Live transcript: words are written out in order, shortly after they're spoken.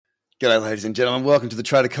G'day, ladies and gentlemen. Welcome to the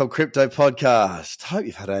Trader Cobb Crypto Podcast. Hope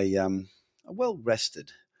you've had a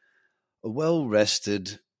well-rested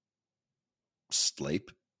sleep,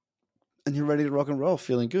 and you're ready to rock and roll,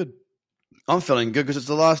 feeling good. I'm feeling good because it's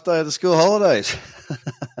the last day of the school holidays.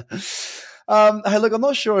 Hey, look, I'm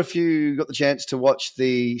not sure if you got the chance to watch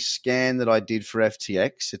the scan that I did for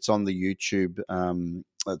FTX. It's on the YouTube,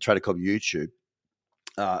 Trader Cobb YouTube.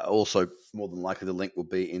 Also, more than likely, the link will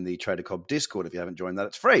be in the Trader Cobb Discord. If you haven't joined that,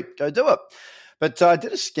 it's free. Go do it. But I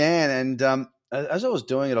did a scan, and as I was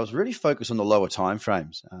doing it, I was really focused on the lower time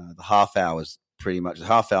frames. The half hours, pretty much. The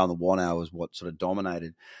half hour and the 1 hour was what sort of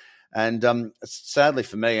dominated. And sadly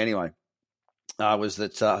for me, anyway, was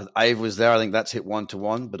that AVE was there. I think that's hit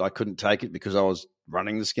 1-to-1, but I couldn't take it because I was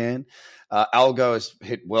running the scan. Algo has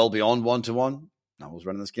hit well beyond 1-to-1. I was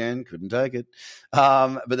running the scan, couldn't take it.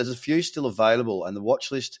 But there's a few still available, and the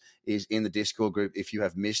watch list is in the Discord group if you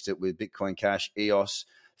have missed it, with Bitcoin Cash, EOS,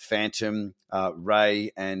 Phantom,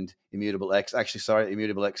 Ray, and Immutable X. Actually, sorry,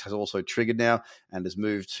 Immutable X has also triggered now and has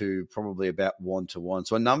moved to probably about 1-to-1.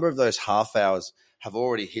 So a number of those half hours have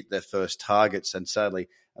already hit their first targets, and sadly,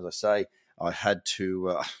 as I say, I had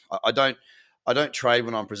to. I don't trade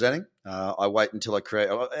when I'm presenting. I wait until I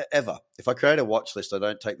create ever. If I create a watch list, I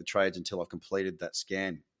don't take the trades until I've completed that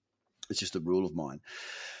scan. It's just a rule of mine.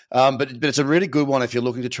 But it's a really good one if you're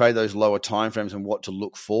looking to trade those lower timeframes and what to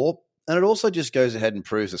look for. And it also just goes ahead and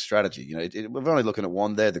proves the strategy. You know, we're only looking at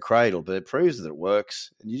one there, the cradle, but it proves that it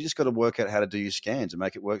works. And you just got to work out how to do your scans and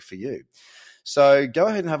make it work for you. So go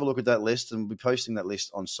ahead and have a look at that list, and we'll be posting that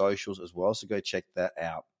list on socials as well. So go check that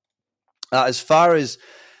out. As far as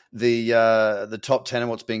the top 10 and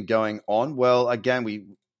what's been going on, well, again, we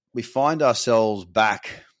find ourselves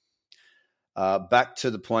back to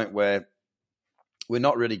the point where we're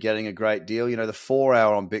not really getting a great deal. You know, the 4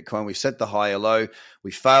 hour on Bitcoin, we set the higher low,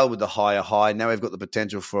 we failed with the higher high. Now we've got the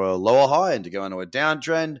potential for a lower high and to go into a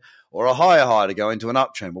downtrend, or a higher high to go into an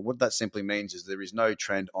uptrend. But what that simply means is there is no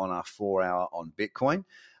trend on our 4 hour on Bitcoin.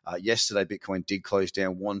 Yesterday, Bitcoin did close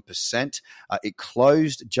down 1%. It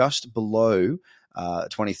closed just below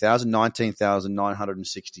 20,000,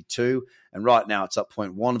 19,962. And right now it's up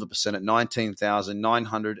 0.1% at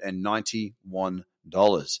 $19,991.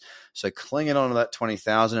 So clinging on to that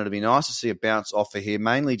 20,000, it'd be nice to see a bounce off of here,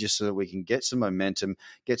 mainly just so that we can get some momentum,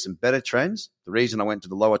 get some better trends. The reason I went to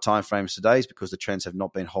the lower timeframes today is because the trends have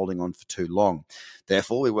not been holding on for too long.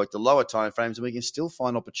 Therefore, we work the lower timeframes and we can still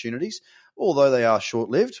find opportunities, although they are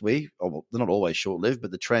short-lived. They're not always short-lived,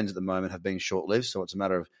 but the trends at the moment have been short-lived, so it's a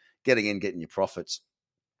matter of getting in, getting your profits.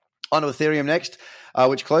 On to Ethereum next,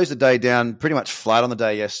 which closed the day down pretty much flat on the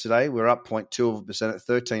day yesterday. We're up 0.2% at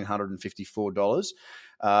 $1,354.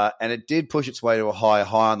 And it did push its way to a higher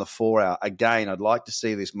high on the 4 hour. Again, I'd like to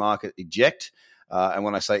see this market eject. And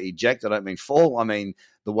when I say eject, I don't mean fall. I mean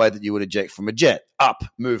the way that you would eject from a jet, up,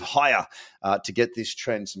 move higher, to get this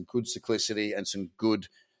trend some good cyclicity and some good,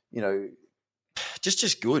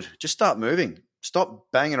 just good. Just start moving. Stop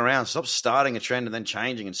banging around. Stop starting a trend and then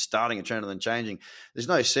changing and starting a trend and then changing. There's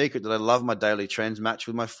no secret that I love my daily trends match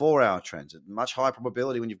with my 4 hour trends. It's much higher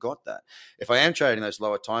probability when you've got that. If I am trading those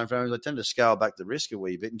lower time frames, I tend to scale back the risk a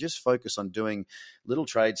wee bit and just focus on doing little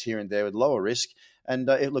trades here and there with lower risk. And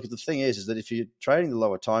look, the thing is that if you're trading the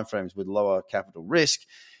lower time frames with lower capital risk,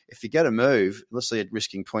 if you get a move, let's say you're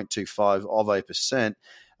risking 0.25 of 8%,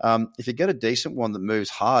 if you get a decent one that moves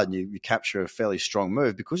hard and you capture a fairly strong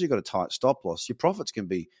move, because you've got a tight stop loss, your profits can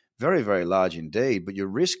be very, very large indeed, but your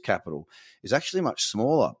risk capital is actually much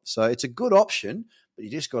smaller. So it's a good option, but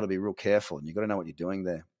you just got to be real careful and you've got to know what you're doing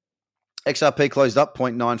there. XRP closed up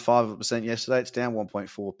 0.95% yesterday. It's down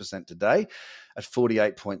 1.4% today at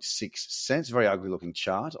 48.6 cents. Very ugly looking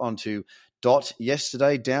chart. On to DOT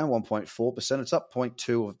yesterday, down 1.4%. It's up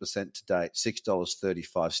 0.2% today at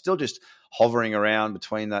 $6.35. Still just hovering around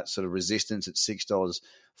between that sort of resistance at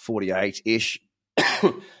 $6.48-ish.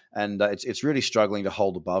 And it's really struggling to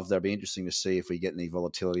hold above there. It'll be interesting to see if we get any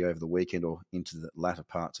volatility over the weekend or into the latter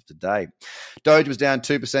parts of today. Doge was down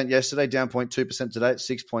 2% yesterday, down 0.2% today at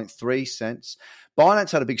 6.3 cents.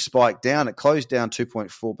 Binance had a big spike down. It closed down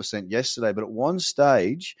 2.4% yesterday, but at one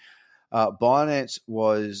stage, Binance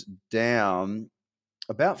was down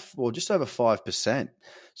just over 5%.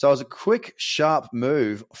 So it was a quick, sharp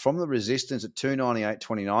move from the resistance at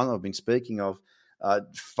 298.29 that I've been speaking of.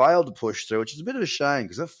 Failed to push through, which is a bit of a shame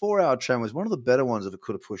because that 4 hour trend was one of the better ones that it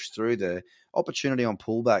could have pushed through there. Opportunity on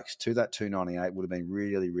pullbacks to that 298 would have been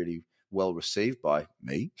really, really well received by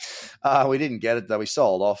me. We didn't get it though. We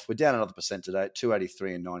sold off. We're down another percent today at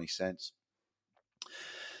 283.90.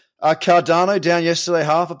 Cardano down yesterday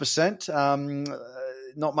 0.5%.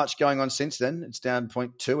 not much going on since then. It's down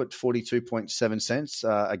 0.2 at 42.7 cents.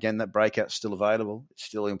 Again, that breakout's still available. It's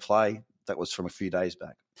still in play. That was from a few days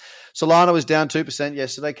back. Solana was down 2%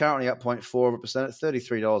 yesterday, currently up 0.4% at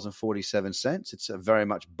 $33.47. It's a very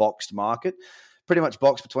much boxed market. Pretty much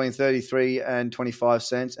boxed between 33 and 25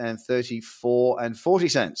 cents and 34 and 40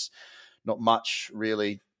 cents. Not much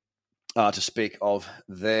really to speak of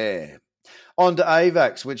there. On to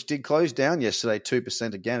AVAX, which did close down yesterday,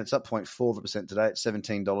 2% again. It's up 0.4% today at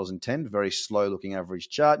 $17.10. Very slow-looking average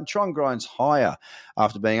chart. And Tron grinds higher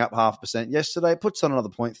after being up 0.5% yesterday. It puts on another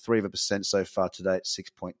 0.3% so far today at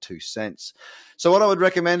 6.2 cents. So what I would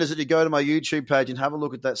recommend is that you go to my YouTube page and have a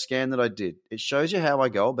look at that scan that I did. It shows you how I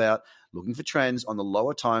go about looking for trends on the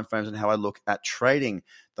lower time frames and how I look at trading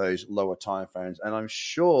those lower time frames. And I'm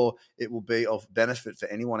sure it will be of benefit for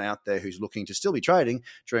anyone out there who's looking to still be trading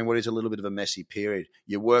during what is a little bit of a messy period.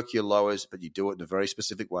 You work your lowers, but you do it in a very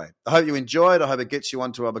specific way. I hope you enjoy it. I hope it gets you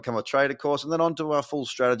onto our Become a Trader course and then onto our full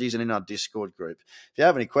strategies and in our Discord group. If you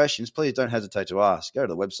have any questions, please don't hesitate to ask. Go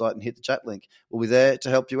to the website and hit the chat link. We'll be there to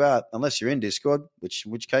help you out, unless you're in Discord,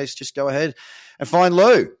 in which case just go ahead and find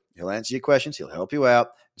Lou. He'll answer your questions. He'll help you out.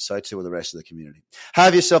 And so too will the rest of the community.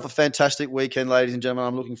 Have yourself a fantastic weekend, ladies and gentlemen.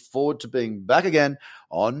 I'm looking forward to being back again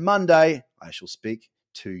on Monday. I shall speak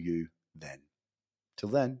to you then. Till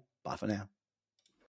then, bye for now.